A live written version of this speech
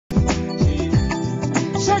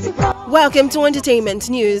Welcome to Entertainment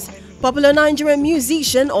News. Popular Nigerian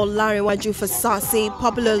musician Olarinwaju Fasasi,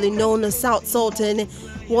 popularly known as Sultan,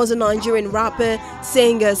 was a Nigerian rapper,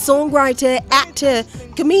 singer, songwriter, actor,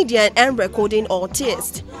 comedian and recording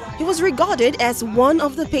artist. He was regarded as one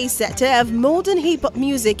of the pacesetters of modern hip-hop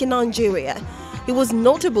music in Nigeria. He was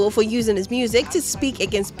notable for using his music to speak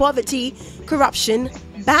against poverty, corruption,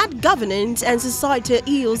 bad governance and societal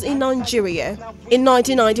ills in Nigeria. In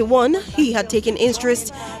 1991, he had taken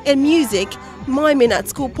interest in music, miming at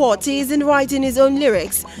school parties and writing his own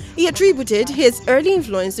lyrics. He attributed his early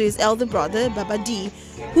influence to his elder brother, Baba D,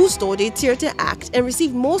 who studied theatre act and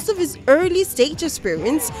received most of his early stage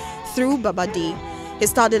experience through Baba D. He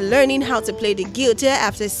started learning how to play the guitar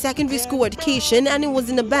after secondary school education and he was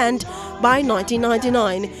in a band by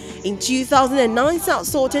 1999. In 2009,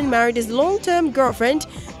 Sultan married his long-term girlfriend,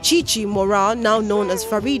 Chichi Mora, now known as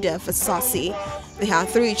Farida Fasasi. They had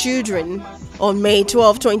 3 children. On May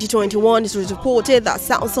 12, 2021, it was reported that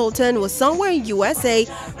Sultan was somewhere in USA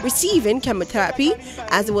receiving chemotherapy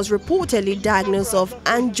as he was reportedly diagnosed of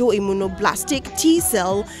angioimmunoblastic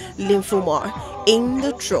T-cell lymphoma in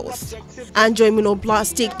the throat.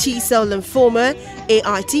 Angioimmunoblastic T-cell lymphoma,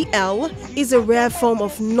 AITL, is a rare form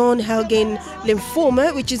of non-Hodgkin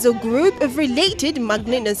lymphoma, which is a group of related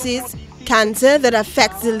malignancies, cancer that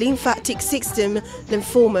affects the lymphatic system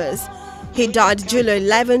lymphomas. He died July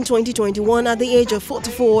 11, 2021 at the age of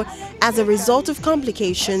 44 as a result of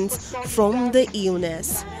complications from the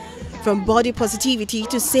illness. From body positivity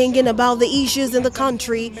to singing about the issues in the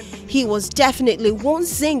country, he was definitely one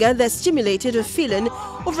singer that stimulated a feeling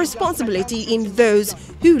of responsibility in those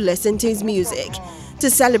who listen to his music. To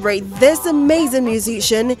celebrate this amazing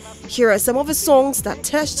musician, here are some of his songs that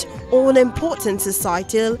touched on important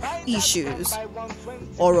societal issues.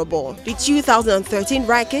 Orobo. The 2013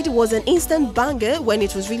 record was an instant banger when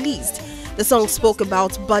it was released. The song spoke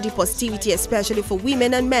about body positivity, especially for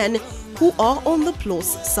women and men who are on the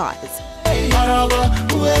plus size.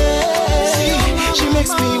 She makes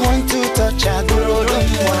me want to touch her.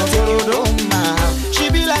 She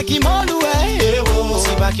be like him all the way.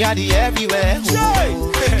 See backyardy everywhere.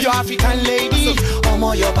 Your African lady,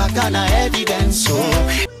 your bacana evidence.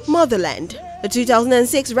 Motherland. The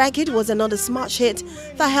 2006 record was another smash hit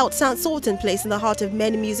that held Sultan place in the heart of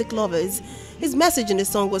many music lovers. His message in the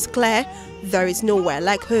song was clear: there is nowhere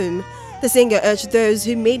like home. The singer urged those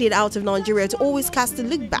who made it out of Nigeria to always cast a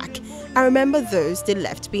look back and remember those they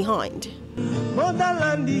left behind.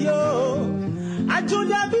 Motherland, yo,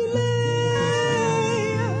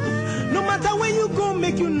 no matter where you go,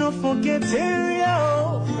 make you not forget area.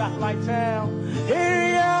 That like town,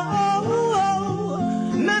 area,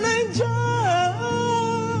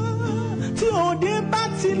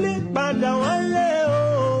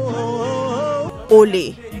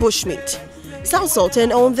 Ole, Bushmeat.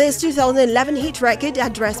 Sultan on this 2011 hit record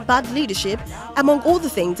addressed bad leadership among all the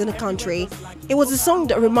things in the country. It was a song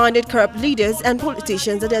that reminded corrupt leaders and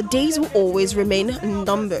politicians that their days will always remain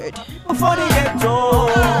numbered.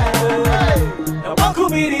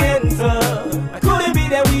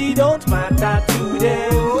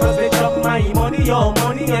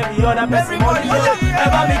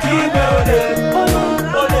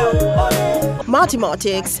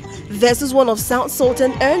 Mathematics. This is one of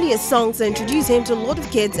Sultan's earliest songs that introduced him to a lot of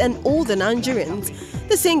kids and older Nigerians.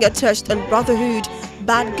 The singer touched on brotherhood,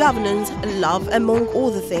 bad governance, love, among all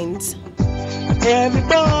the things.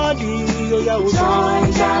 Everybody, join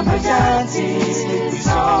mathematics,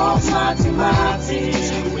 solve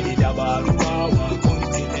mathematics.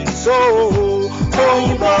 So,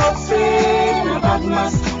 about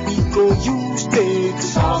maths, we go use it to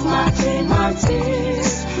solve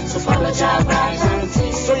mathematics.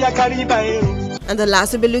 And the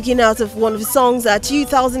last will be looking out of one of his songs at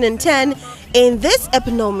 2010. In this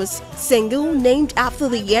eponymous single named after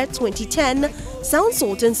the year 2010,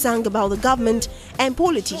 Sultan sang about the government and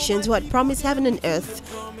politicians who had promised heaven and earth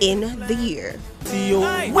in the year.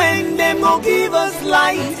 When them go give us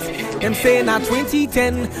light, them say now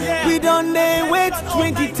 2010, we done they wait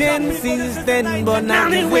 2010 since then, but now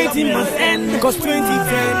they waiting must end, cause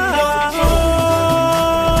 2010.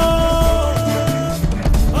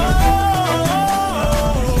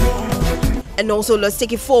 And also, let's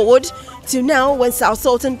take it forward to now when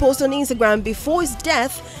Sultan posts on Instagram before his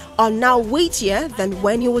death are now weightier than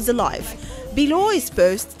when he was alive. Below is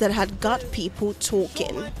post that had got people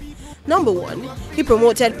talking. Number 1. He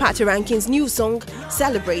promoted Patty Rankin's new song,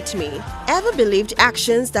 Celebrate Me. Ever believed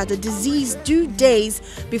actions that the deceased do days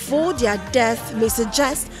before their death may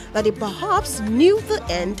suggest that they perhaps knew the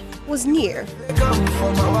end was near.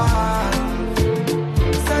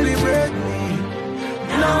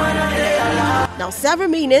 Now, several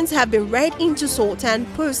meanings have been read into Sultan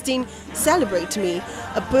posting "Celebrate Me."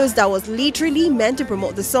 A post that was literally meant to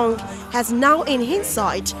promote the song has now, in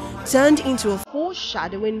hindsight, turned into a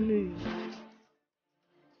foreshadowing move.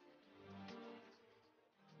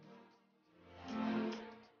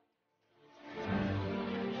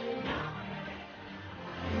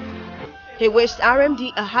 He wished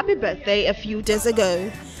RMD a happy birthday a few days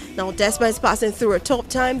ago. Now, despite passing through a tough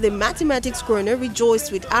time, the mathematics crooner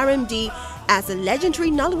rejoiced with RMD as a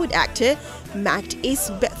legendary Nollywood actor marked his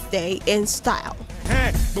birthday in style.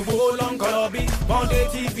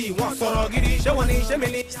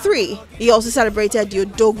 3. He also celebrated the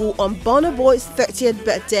Odogu on Burna Boy's 30th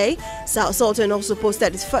birthday. South Sultan also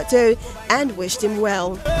posted his photo and wished him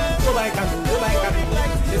well.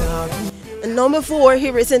 And number 4,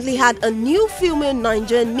 he recently had a new female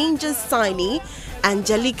Nigerian ninja signee,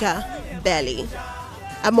 Angelica Belly.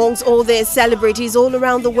 Amongst all their celebrities all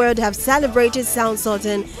around the world have celebrated South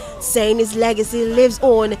Sultan, saying his legacy lives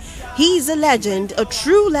on. He's a legend, a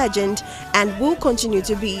true legend, and will continue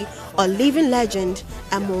to be a living legend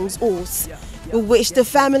amongst us. We wish the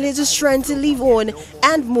family the strength to live on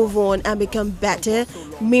and move on and become better.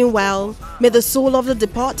 Meanwhile, may the soul of the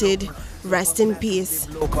departed rest in peace.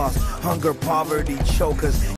 Hunger, poverty, chokers.